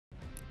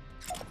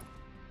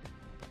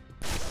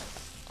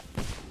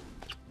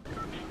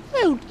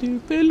Out there,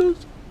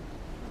 fellas.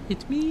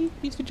 It's me,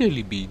 Mr.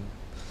 Jellybean.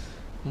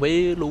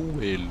 Well, oh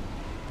well.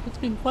 It's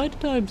been quite a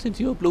time since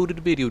you uploaded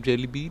a video,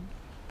 Jellybean.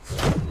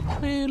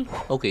 Well,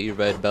 okay, you're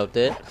right about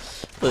that.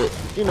 But,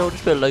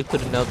 just felt like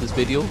putting out this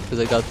video because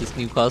I got this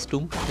new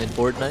costume in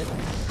Fortnite.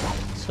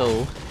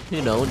 So,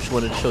 just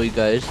wanted to show you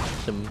guys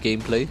some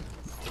gameplay.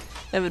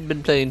 Haven't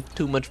been playing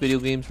too much video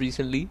games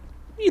recently.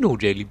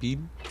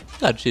 Jellybean.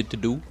 Got shit to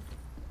do.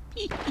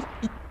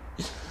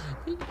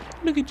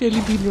 Look at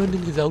Jellybean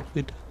running his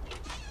outfit.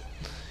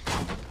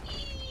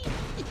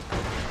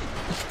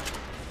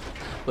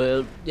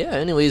 Well, yeah,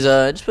 anyways,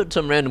 I just put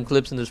some random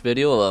clips in this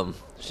video.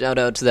 Shout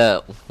out to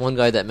that one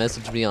guy that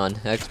messaged me on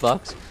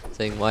Xbox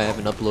saying why I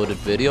haven't uploaded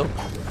video.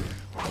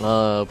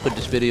 Put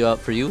this video out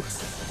for you.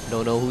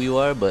 Don't know who you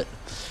are, but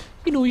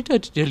you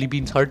touched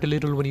Jellybean's heart a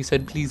little when he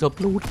said please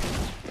upload.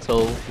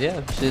 So, yeah,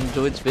 if you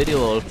enjoyed this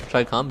video, I'll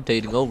try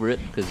commentating over it,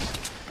 because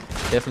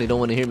definitely don't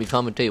want to hear me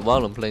commentate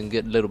while I'm playing,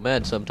 get a little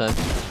mad sometimes.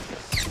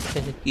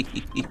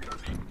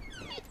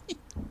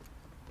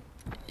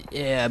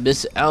 Yeah,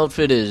 this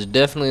outfit is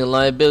definitely a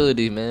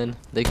liability, man.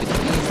 They could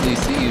easily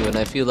see you, and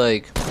I feel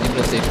like even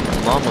if they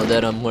see llama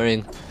that I'm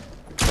wearing,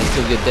 I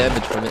still get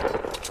damage from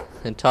it.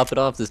 And top it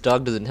off, this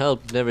dog doesn't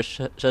help. It never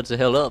shuts the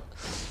hell up.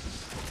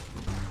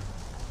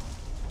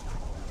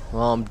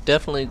 Well, I'm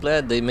definitely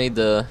glad they made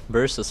the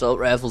burst assault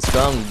rifle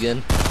strong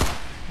again.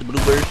 The blue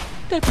burst,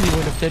 definitely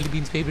one of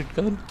Jellybean's favorite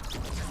guns.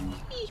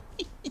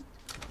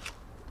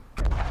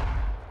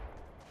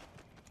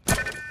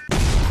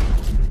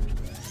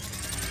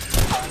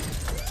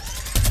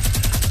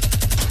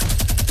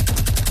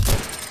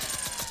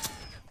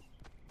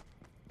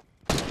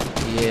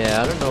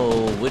 Yeah, I don't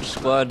know which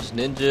squads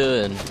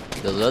Ninja and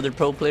those other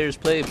pro players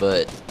play,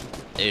 but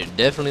they're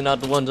definitely not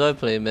the ones I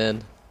play,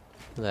 man.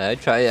 I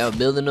try out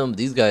building them, but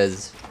these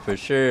guys for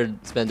sure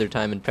spend their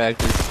time in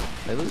practice.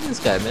 Like, look at this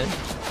guy, man.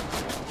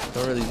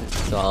 Don't really.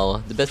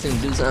 So the best thing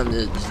to do something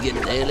is just get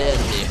the hell out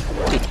of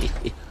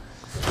there.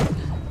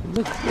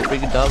 Look, the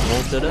freaking dog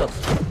won't shut up.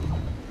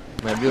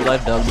 My real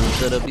life dog won't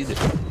shut up either.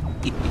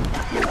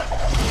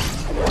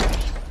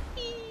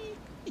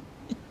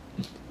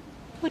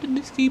 What an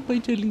escape by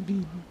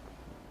Jellybean.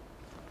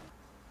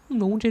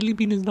 No,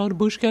 Jellybean is not a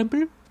bush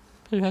camper.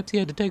 Perhaps he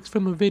had a text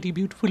from a very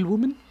beautiful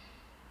woman.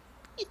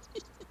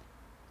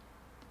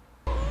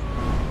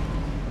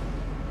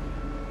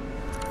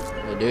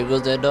 Well, there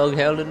goes that dog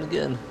howling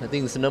again. I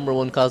think it's the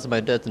 #1 cause of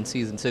my death in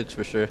Season 6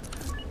 for sure.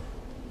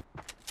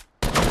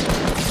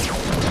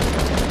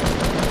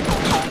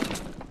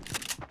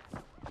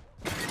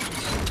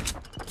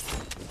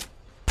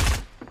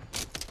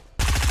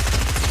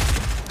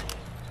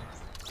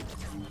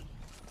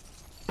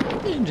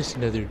 And just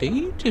another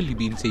day,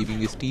 Jellybean saving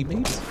his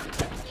teammates.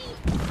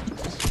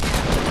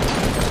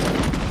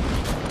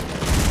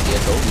 Yeah, I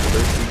told you the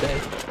burst is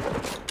back.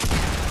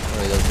 Oh,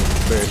 he doesn't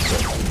burst,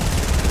 but...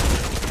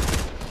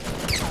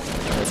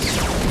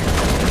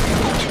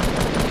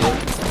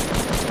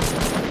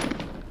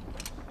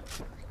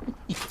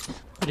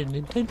 What an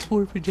intense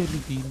war for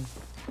Jellybean.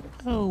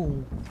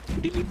 Oh,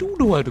 he really do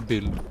know how to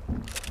build.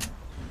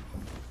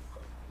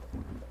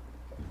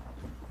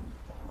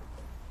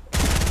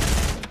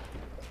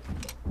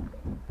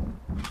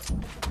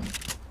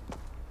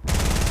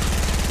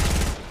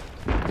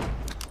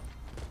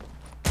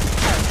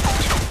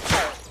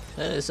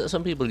 So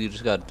some people you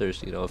just got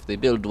thirsty, if they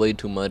build way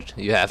too much,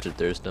 you have to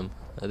thirst them.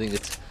 I think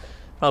it's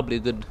probably a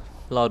good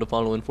law to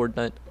follow in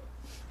Fortnite.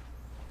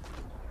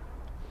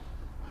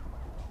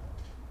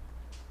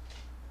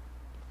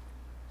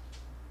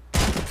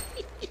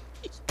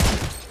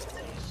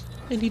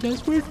 Any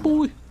nice words,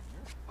 boy?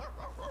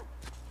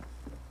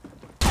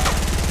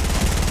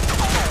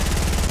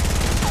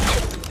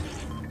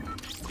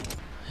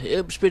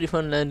 It's pretty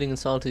fun landing in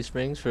Salty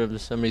Springs. For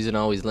some reason I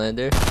always land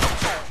there.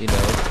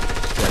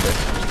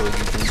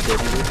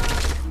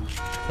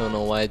 Don't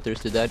know why I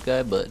thirsted that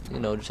guy, but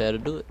just had to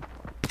do it.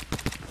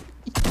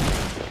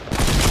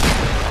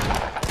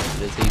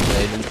 Let's see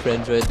my new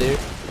friends right there.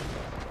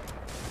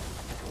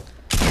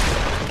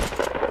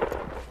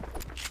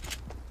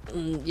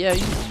 Yeah,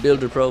 you use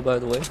Builder Pro, by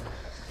the way.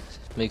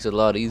 Makes it a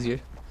lot easier.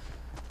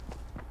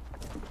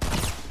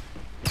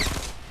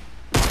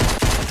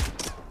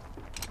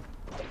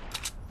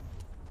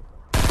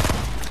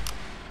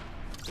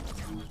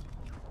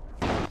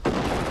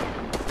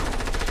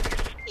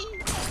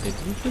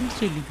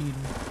 Jellybean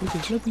with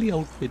his lovely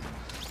outfit.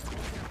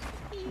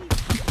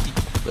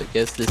 I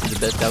guess this is the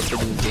best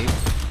outfit in the game.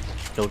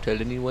 Don't tell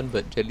anyone,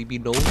 but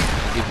Jellybean knows.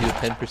 Gives you a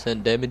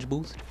 10% damage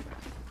boost.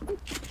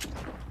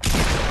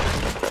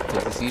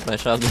 As you see, my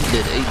shotgun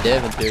did 8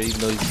 damage there,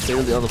 even though he's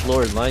clearly on the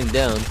floor and lying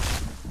down.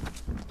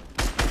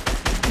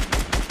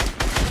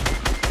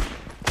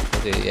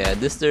 Okay, yeah,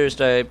 this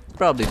thirst I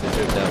probably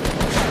deserved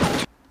out.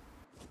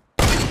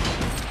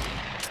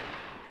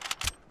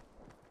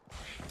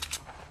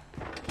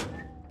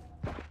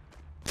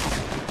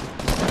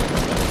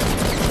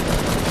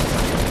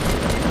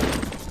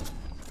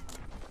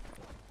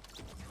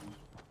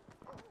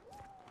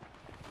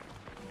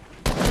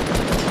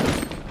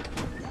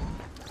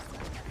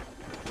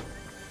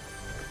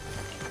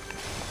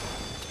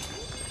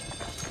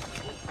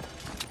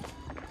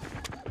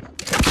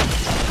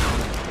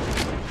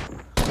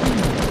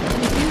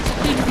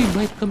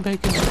 might come back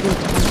and support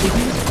some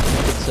videos.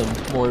 Get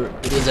some more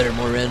videos that are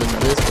more random than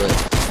this, but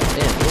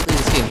damn, lately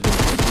this game's been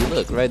tricky.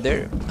 Look, right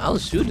there, I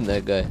was shooting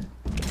that guy.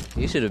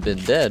 He should have been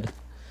dead.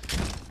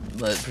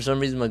 But for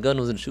some reason my gun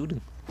wasn't shooting.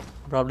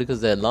 Probably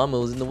because that llama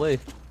was in the way.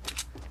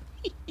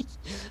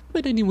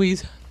 But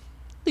anyways,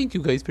 thank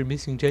you guys for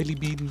missing Jelly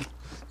Bean.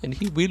 And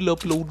he will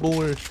upload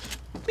more.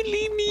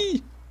 Believe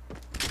me.